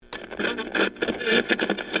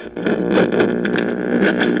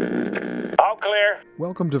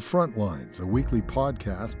Welcome to Frontlines, a weekly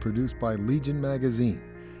podcast produced by Legion Magazine,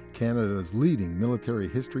 Canada's leading military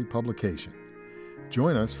history publication.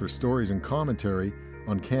 Join us for stories and commentary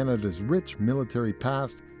on Canada's rich military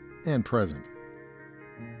past and present.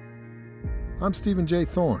 I'm Stephen J.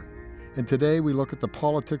 Thorne, and today we look at the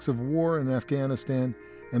politics of war in Afghanistan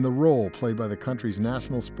and the role played by the country's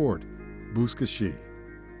national sport, Buzkashi.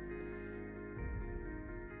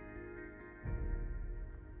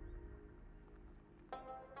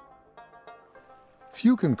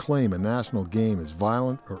 Few can claim a national game as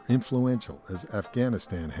violent or influential as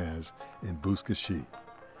Afghanistan has in Buzkashi.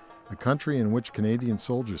 The country in which Canadian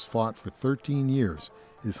soldiers fought for 13 years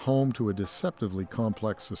is home to a deceptively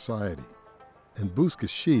complex society. And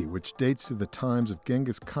Buzkashi, which dates to the times of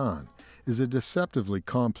Genghis Khan, is a deceptively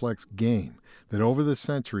complex game that over the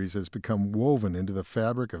centuries has become woven into the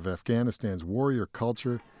fabric of Afghanistan's warrior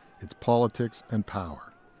culture, its politics, and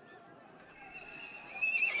power.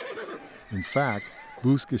 In fact,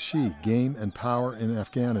 Buzkashi, Game and Power in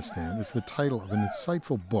Afghanistan is the title of an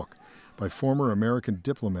insightful book by former American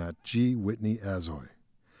diplomat G. Whitney Azoy.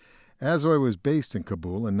 Azoy was based in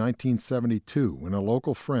Kabul in 1972 when a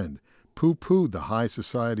local friend pooh-poohed the high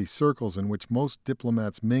society circles in which most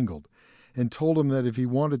diplomats mingled and told him that if he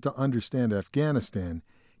wanted to understand Afghanistan,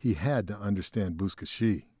 he had to understand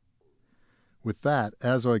Buzkashi. With that,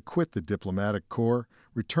 Azoy quit the diplomatic corps,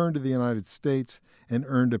 returned to the United States, and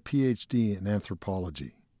earned a Ph.D. in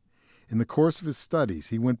anthropology. In the course of his studies,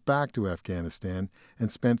 he went back to Afghanistan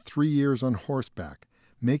and spent 3 years on horseback,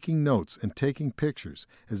 making notes and taking pictures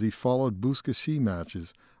as he followed Buzkashi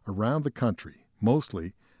matches around the country,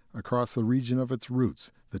 mostly across the region of its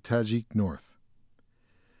roots, the Tajik North.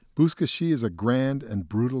 Buzkashi is a grand and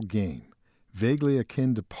brutal game, vaguely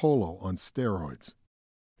akin to polo on steroids.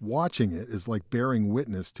 Watching it is like bearing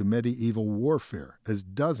witness to medieval warfare, as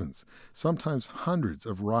dozens, sometimes hundreds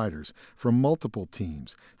of riders from multiple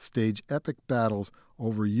teams stage epic battles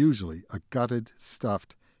over usually a gutted,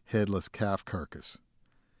 stuffed, headless calf carcass.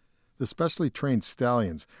 The specially trained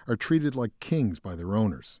stallions are treated like kings by their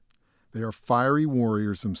owners. They are fiery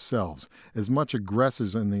warriors themselves, as much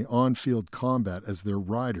aggressors in the on-field combat as their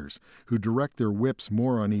riders, who direct their whips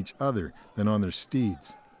more on each other than on their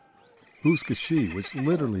steeds. Buzkashi, which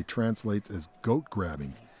literally translates as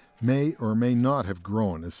goat-grabbing, may or may not have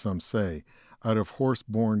grown, as some say, out of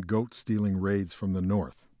horse-born goat-stealing raids from the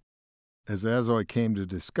north. As Azoy came to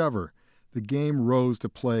discover, the game rose to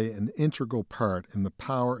play an integral part in the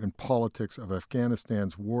power and politics of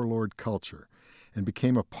Afghanistan's warlord culture and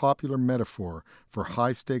became a popular metaphor for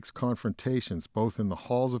high-stakes confrontations both in the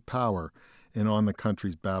halls of power and on the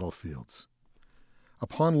country's battlefields.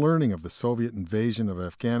 Upon learning of the Soviet invasion of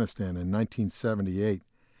Afghanistan in 1978,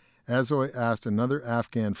 Azoy asked another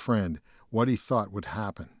Afghan friend what he thought would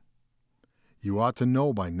happen. "You ought to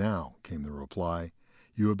know by now," came the reply.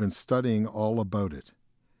 "You have been studying all about it.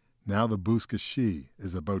 Now the Buzkashi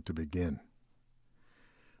is about to begin."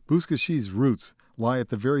 Buzkashi's roots lie at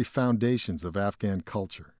the very foundations of Afghan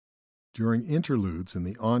culture. During interludes in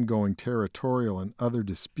the ongoing territorial and other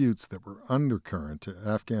disputes that were undercurrent to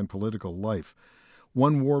Afghan political life,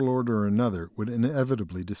 one warlord or another would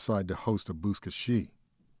inevitably decide to host a Buzkashi.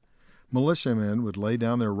 Militiamen would lay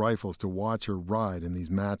down their rifles to watch or ride in these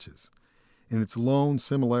matches. In its lone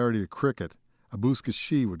similarity to cricket, a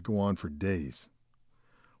Buzkashi would go on for days.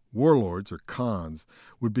 Warlords, or khans,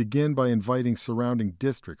 would begin by inviting surrounding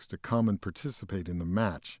districts to come and participate in the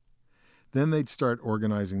match. Then they'd start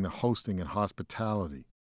organizing the hosting and hospitality,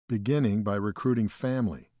 beginning by recruiting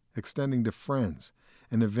family, extending to friends,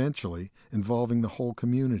 and eventually involving the whole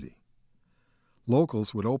community.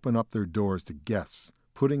 Locals would open up their doors to guests,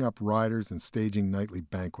 putting up riders and staging nightly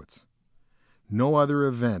banquets. No other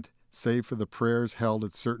event, save for the prayers held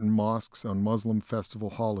at certain mosques on Muslim festival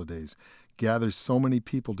holidays, gathers so many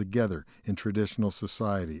people together in traditional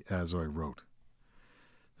society, Azoy wrote.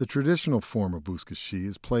 The traditional form of Buzkashi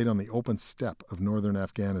is played on the open steppe of northern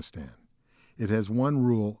Afghanistan. It has one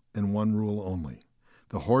rule and one rule only.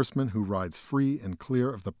 The horseman who rides free and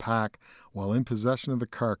clear of the pack while in possession of the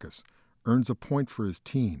carcass earns a point for his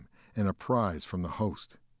team and a prize from the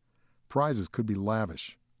host. Prizes could be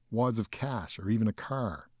lavish, wads of cash, or even a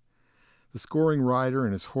car. The scoring rider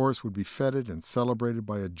and his horse would be feted and celebrated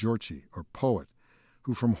by a jorchi, or poet,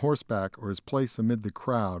 who from horseback or his place amid the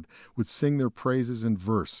crowd would sing their praises in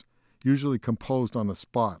verse, usually composed on the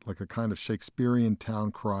spot like a kind of Shakespearean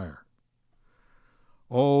town crier.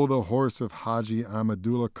 "Oh, the horse of Haji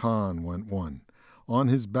Ahmadullah Khan," went one. "On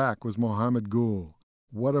his back was Mohammed Gul.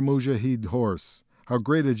 What a mujahid horse! How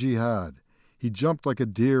great a jihad! He jumped like a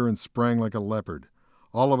deer and sprang like a leopard.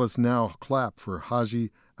 All of us now clap for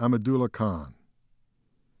Haji Ahmadullah Khan."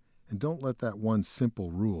 And don't let that one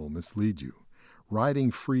simple rule mislead you. Riding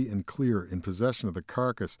free and clear in possession of the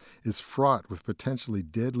carcass is fraught with potentially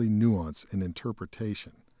deadly nuance and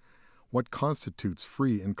interpretation. What constitutes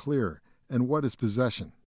free and clear, and what is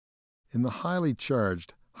possession? In the highly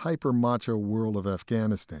charged, hyper-macho world of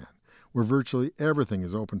Afghanistan, where virtually everything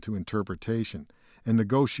is open to interpretation, and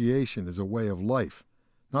negotiation is a way of life,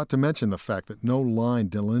 not to mention the fact that no line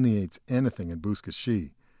delineates anything in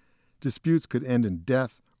Buzkashi, disputes could end in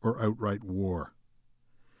death or outright war.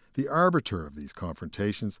 The arbiter of these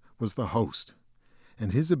confrontations was the host,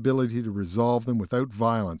 and his ability to resolve them without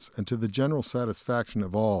violence and to the general satisfaction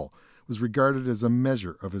of all was regarded as a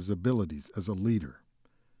measure of his abilities as a leader.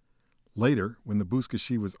 Later, when the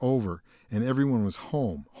Buzkashi was over and everyone was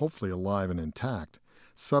home, hopefully alive and intact,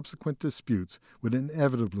 subsequent disputes would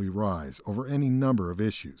inevitably rise over any number of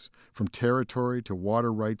issues, from territory to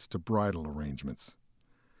water rights to bridle arrangements.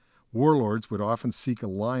 Warlords would often seek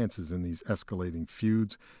alliances in these escalating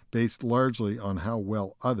feuds based largely on how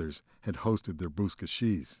well others had hosted their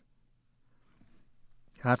Buzkashis.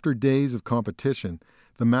 After days of competition,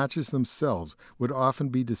 the matches themselves would often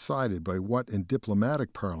be decided by what in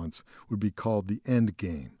diplomatic parlance would be called the end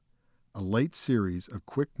game, a late series of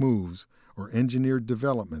quick moves or engineered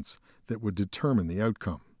developments that would determine the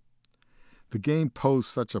outcome. The game posed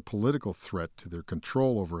such a political threat to their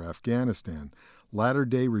control over Afghanistan,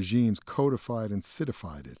 latter-day regimes codified and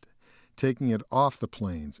citified it, taking it off the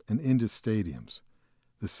plains and into stadiums.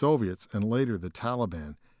 The Soviets and later the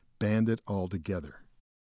Taliban banned it altogether.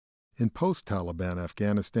 In post-Taliban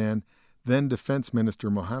Afghanistan, then Defense Minister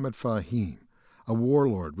Mohammad Fahim, a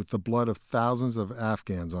warlord with the blood of thousands of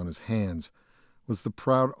Afghans on his hands, was the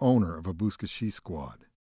proud owner of a Buzkashi squad.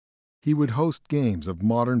 He would host games of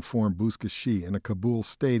modern-form Buzkashi in a Kabul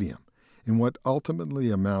stadium, in what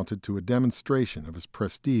ultimately amounted to a demonstration of his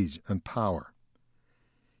prestige and power.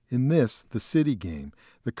 In this, the city game,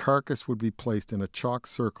 the carcass would be placed in a chalk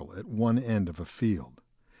circle at one end of a field.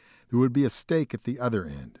 There would be a stake at the other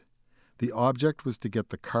end. The object was to get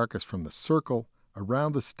the carcass from the circle,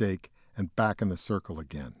 around the stake, and back in the circle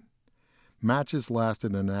again. Matches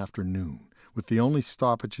lasted an afternoon, with the only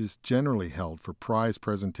stoppages generally held for prize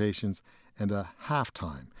presentations and a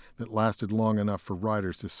half-time that lasted long enough for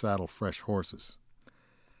riders to saddle fresh horses.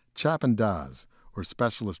 Chapandaz, or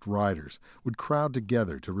specialist riders, would crowd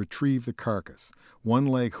together to retrieve the carcass, one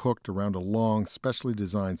leg hooked around a long, specially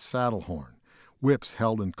designed saddle horn, whips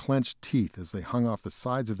held in clenched teeth as they hung off the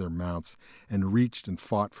sides of their mounts and reached and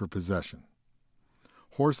fought for possession.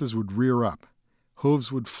 Horses would rear up,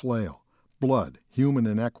 hooves would flail, blood, human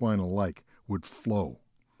and equine alike, would flow.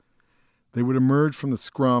 They would emerge from the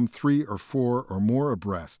scrum 3 or 4 or more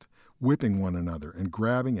abreast, whipping one another and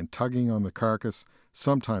grabbing and tugging on the carcass,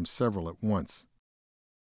 sometimes several at once.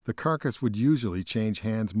 The carcass would usually change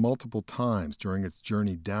hands multiple times during its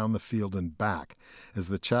journey down the field and back, as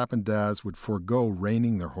the Chapandaz would forego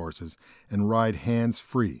reining their horses and ride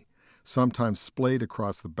hands-free, sometimes splayed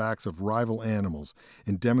across the backs of rival animals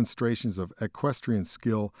in demonstrations of equestrian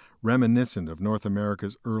skill reminiscent of North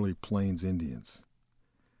America's early Plains Indians.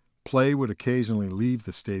 Play would occasionally leave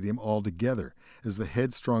the stadium altogether, as the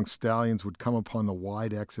headstrong stallions would come upon the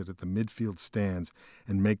wide exit at the midfield stands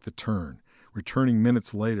and make the turn, returning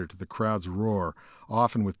minutes later to the crowd's roar,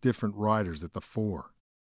 often with different riders at the fore.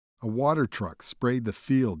 A water truck sprayed the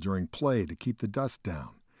field during play to keep the dust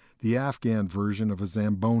down, the Afghan version of a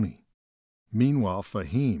Zamboni. Meanwhile,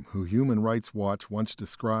 Fahim, who Human Rights Watch once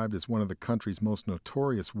described as one of the country's most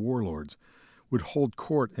notorious warlords, would hold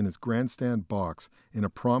court in his grandstand box in a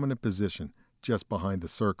prominent position just behind the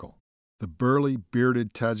circle. The burly,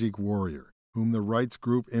 bearded Tajik warrior, whom the rights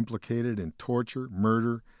group implicated in torture,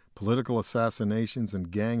 murder, political assassinations,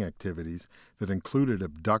 and gang activities that included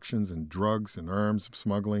abductions and drugs and arms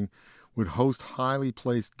smuggling, would host highly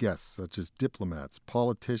placed guests such as diplomats,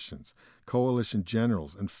 politicians, coalition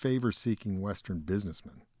generals, and favor-seeking Western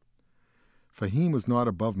businessmen. Fahim was not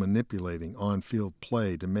above manipulating on-field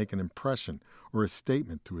play to make an impression or a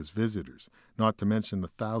statement to his visitors, not to mention the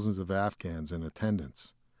thousands of Afghans in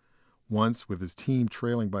attendance. Once, with his team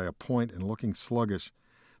trailing by a point and looking sluggish,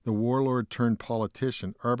 the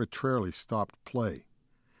warlord-turned-politician arbitrarily stopped play.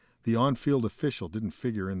 The on-field official didn't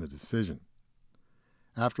figure in the decision.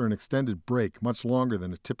 After an extended break, much longer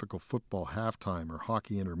than a typical football halftime or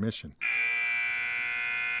hockey intermission,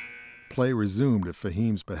 play resumed at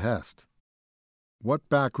Fahim's behest. What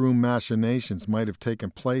backroom machinations might have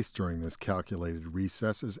taken place during this calculated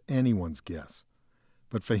recess is anyone's guess.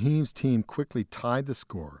 But Fahim's team quickly tied the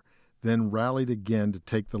score, then rallied again to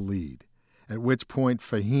take the lead, at which point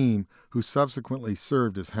Fahim, who subsequently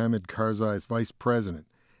served as Hamid Karzai's vice president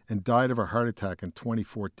and died of a heart attack in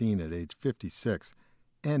 2014 at age 56,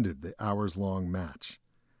 ended the hours-long match.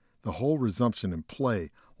 The whole resumption in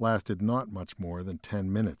play lasted not much more than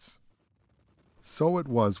 10 minutes. So it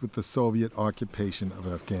was with the Soviet occupation of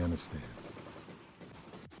Afghanistan.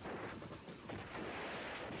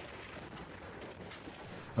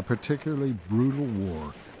 A particularly brutal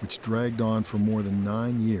war which dragged on for more than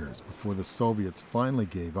 9 years before the Soviets finally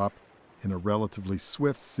gave up in a relatively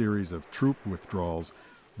swift series of troop withdrawals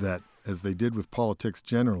that, as they did with politics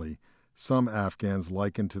generally, some Afghans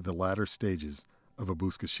likened to the latter stages of a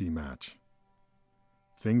Buzkashi match.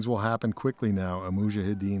 Things will happen quickly now, a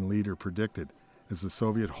Mujahideen leader predicted, as the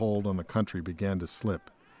Soviet hold on the country began to slip.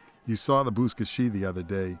 You saw the Buzkashi the other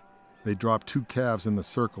day. They dropped 2 calves in the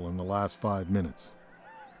circle in the last 5 minutes.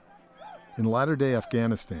 In latter-day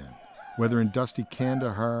Afghanistan, whether in dusty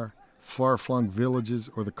Kandahar, far-flung villages,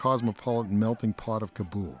 or the cosmopolitan melting pot of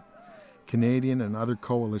Kabul, Canadian and other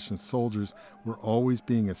coalition soldiers were always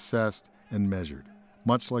being assessed and measured,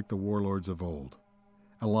 much like the warlords of old.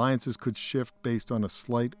 Alliances could shift based on a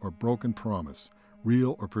slight or broken promise,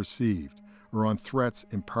 real or perceived, or on threats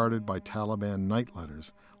imparted by Taliban night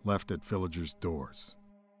letters left at villagers' doors.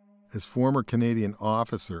 As former Canadian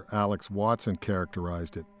officer Alex Watson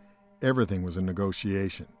characterized it, everything was a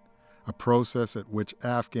negotiation, a process at which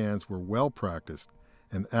Afghans were well practiced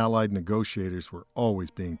and Allied negotiators were always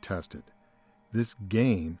being tested. This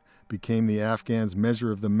game became the Afghans' measure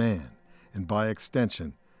of the man, and by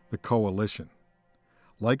extension, the coalition.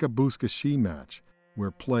 Like a Buzkashi match,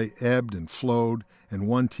 where play ebbed and flowed and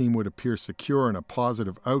one team would appear secure in a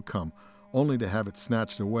positive outcome only to have it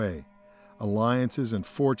snatched away, alliances and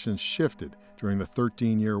fortunes shifted during the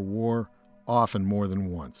 13-year war, often more than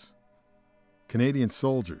once. Canadian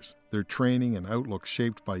soldiers, their training and outlook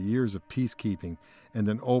shaped by years of peacekeeping and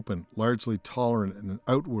an open, largely tolerant and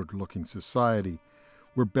outward-looking society,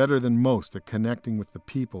 were better than most at connecting with the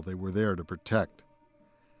people they were there to protect.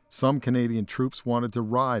 Some Canadian troops wanted to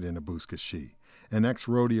ride in a Buzkashi, an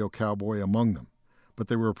ex-rodeo cowboy among them, but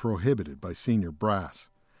they were prohibited by senior brass.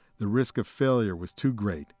 The risk of failure was too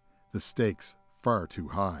great, the stakes far too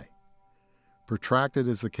high. Protracted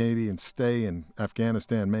as the Canadian stay in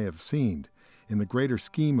Afghanistan may have seemed, in the greater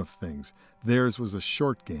scheme of things, theirs was a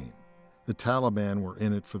short game. The Taliban were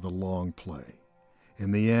in it for the long play.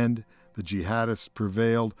 In the end, the jihadists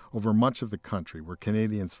prevailed over much of the country where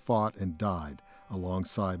Canadians fought and died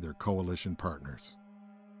alongside their coalition partners.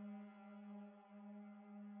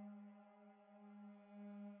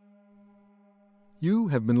 You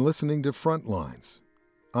have been listening to Frontlines.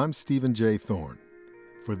 I'm Stephen J. Thorne.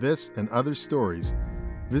 For this and other stories,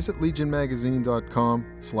 visit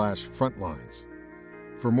legionmagazine.com/frontlines.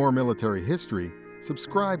 For more military history,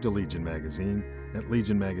 subscribe to Legion Magazine at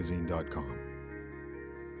legionmagazine.com.